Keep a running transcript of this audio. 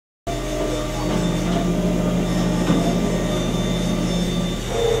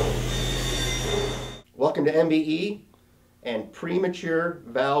welcome to MBE and Premature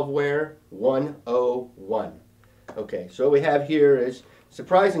Valve Wear 101. Okay, so what we have here is,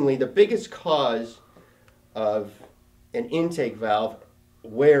 surprisingly, the biggest cause of an intake valve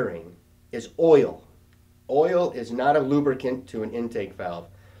wearing is oil. Oil is not a lubricant to an intake valve.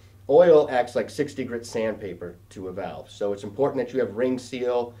 Oil acts like 60 grit sandpaper to a valve, so it's important that you have ring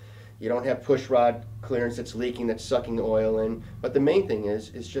seal. You don't have push rod clearance that's leaking, that's sucking the oil in. But the main thing is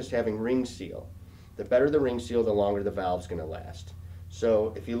just having ring seal. The better the ring seal, the longer the valve's going to last.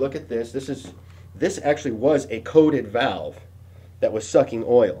 So if you look at this, this actually was a coated valve that was sucking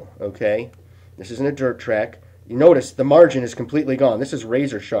oil, okay? This isn't a dirt track. You notice the margin is completely gone. This is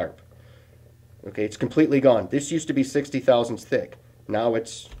razor sharp. Okay, it's completely gone. This used to be 60 thousandths thick. Now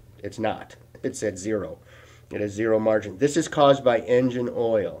it's not. It's at zero. It has zero margin. This is caused by engine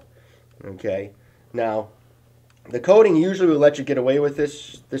oil. Okay, now the coating usually will let you get away with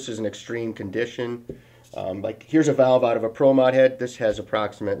this. This is an extreme condition. Like here's a valve out of a ProMat head. This has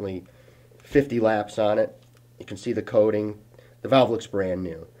approximately 50 laps on it. You can see the coating. The valve looks brand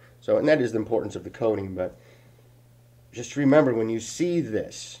new. So, and that is the importance of the coating. But just remember, when you see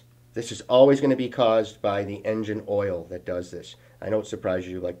this, this is always going to be caused by the engine oil that does this. I know it surprises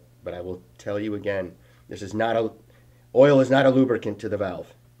you, but I will tell you again, this is not oil is not a lubricant to the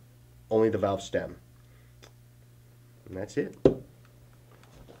valve. Only the valve stem. And that's it.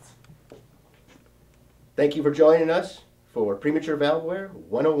 Thank you for joining us for Premature Valve Wear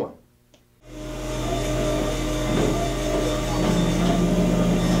 101.